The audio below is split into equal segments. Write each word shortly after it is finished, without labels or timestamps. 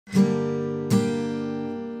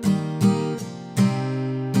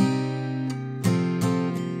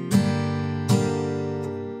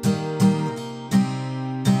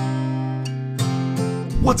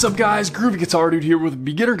What's up guys, Groovy Guitar Dude here with a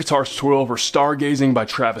beginner guitar tutorial for Stargazing by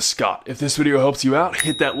Travis Scott. If this video helps you out,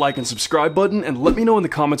 hit that like and subscribe button and let me know in the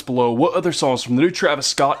comments below what other songs from the new Travis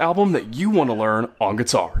Scott album that you want to learn on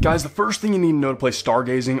guitar. Guys, the first thing you need to know to play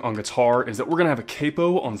Stargazing on guitar is that we're going to have a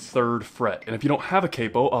capo on 3rd fret. And if you don't have a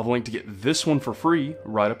capo, I'll have a link to get this one for free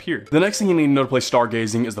right up here. The next thing you need to know to play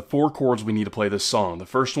Stargazing is the 4 chords we need to play this song. The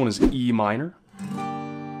first one is E minor.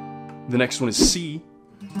 The next one is C.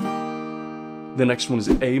 The next one is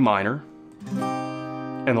A minor,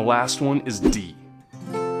 and the last one is D.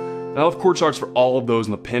 I'll have chord charts for all of those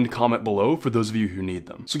in the pinned comment below for those of you who need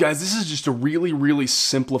them. So guys, this is just a really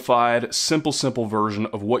simplified, simple version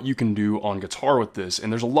of what you can do on guitar with this, and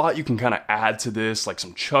there's a lot you can kind of add to this, like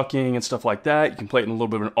some chucking and stuff like that. You can play it in a little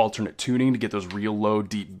bit of an alternate tuning to get those real low,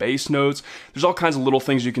 deep bass notes. There's all kinds of little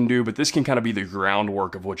things you can do, but this can kind of be the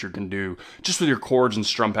groundwork of what you can do just with your chords and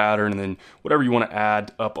strum pattern, and then whatever you want to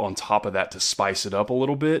add up on top of that to spice it up a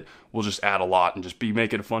little bit. We'll just add a lot and just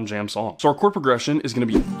make it a fun jam song. So our chord progression is going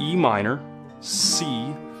to be E minor,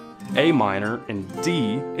 C, A minor, and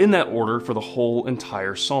D in that order for the whole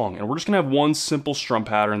entire song. And we're just going to have one simple strum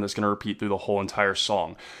pattern that's going to repeat through the whole entire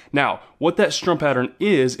song. Now, what that strum pattern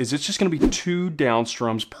is it's just going to be 2 down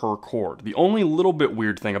strums per chord. The only little bit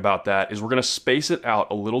weird thing about that is we're going to space it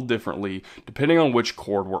out a little differently depending on which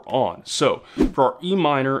chord we're on. So for our E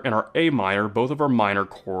minor and our A minor, both of our minor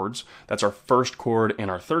chords, that's our 1st chord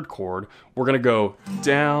and our 3rd chord, we're going to go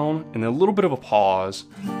down and then a little bit of a pause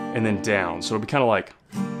and then down. So it'll be kind of like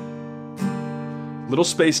little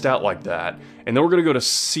spaced out like that. And then we're going to go to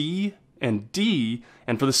C and D,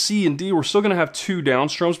 and for the C and D we're still going to have 2 down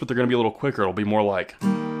strums, but they're going to be a little quicker. It'll be more like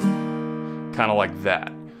kind of like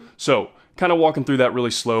that. So kind of walking through that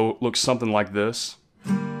really slow looks something like this.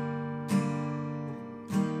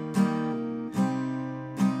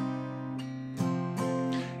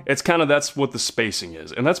 It's kind of, that's what the spacing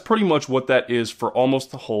is. And that's pretty much what that is for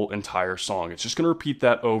almost the whole entire song. It's just going to repeat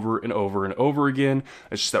that over and over and over again.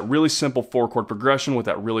 It's just that really simple 4-chord progression with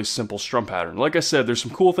that really simple strum pattern. Like I said, there's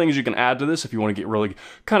some cool things you can add to this if you want to get really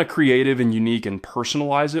kind of creative and unique and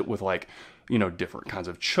personalize it with, like, you know, different kinds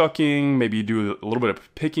of chucking. Maybe you do a little bit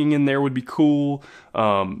of picking in there would be cool.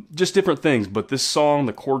 Just different things. But this song,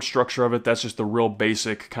 the chord structure of it, that's just the real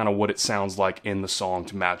basic kind of what it sounds like in the song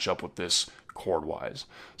to match up with this chord-wise.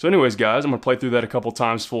 So anyways, guys, I'm going to play through that a couple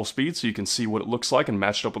times full speed so you can see what it looks like and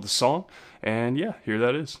match it up with the song. And yeah, here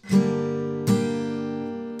that is.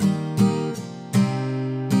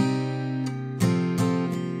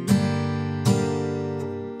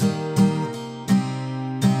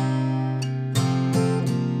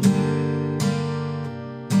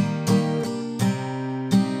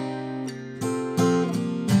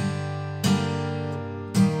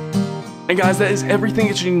 And guys, that is everything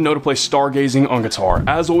that you need to know to play Stargazing on guitar.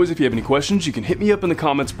 As always, if you have any questions, you can hit me up in the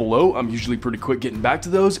comments below. I'm usually pretty quick getting back to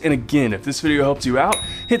those. And again, if this video helps you out,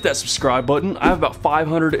 hit that subscribe button. I have about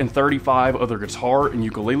 535 other guitar and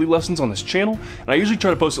ukulele lessons on this channel, and I usually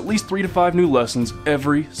try to post at least 3 to 5 new lessons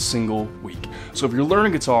every single week. So if you're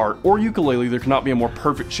learning guitar or ukulele, there cannot be a more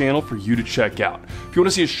perfect channel for you to check out. If you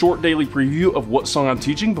want to see a short daily preview of what song I'm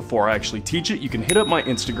teaching before I actually teach it, you can hit up my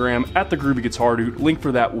Instagram at @thegroovyguitardude. Link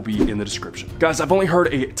for that will be in the description. Guys, I've only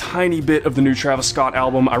heard a tiny bit of the new Travis Scott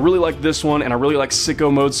album. I really like this one, and I really like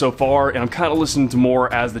Sicko Mode so far, and I'm kind of listening to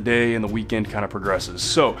more as the day and the weekend kind of progresses.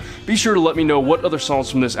 So be sure to let me know what other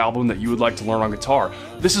songs from this album that you would like to learn on guitar.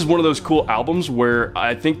 This is one of those cool albums where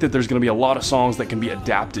I think that there's going to be a lot of songs that can be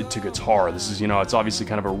adapted to guitar. This is, you know, it's obviously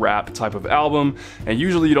kind of a rap type of album, and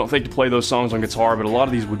usually you don't think to play those songs on guitar, but a lot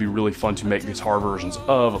of these would be really fun to make guitar versions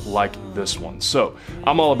of, like this one. So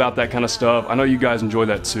I'm all about that kind of stuff. I know you guys enjoy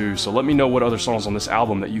that too, so let me know what other songs on this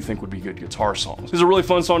album that you think would be good guitar songs. This is a really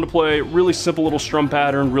fun song to play, really simple little strum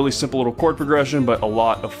pattern, really simple little chord progression, but a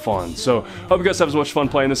lot of fun. So hope you guys have as much fun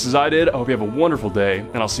playing this as I did. I hope you have a wonderful day,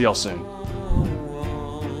 and I'll see y'all soon.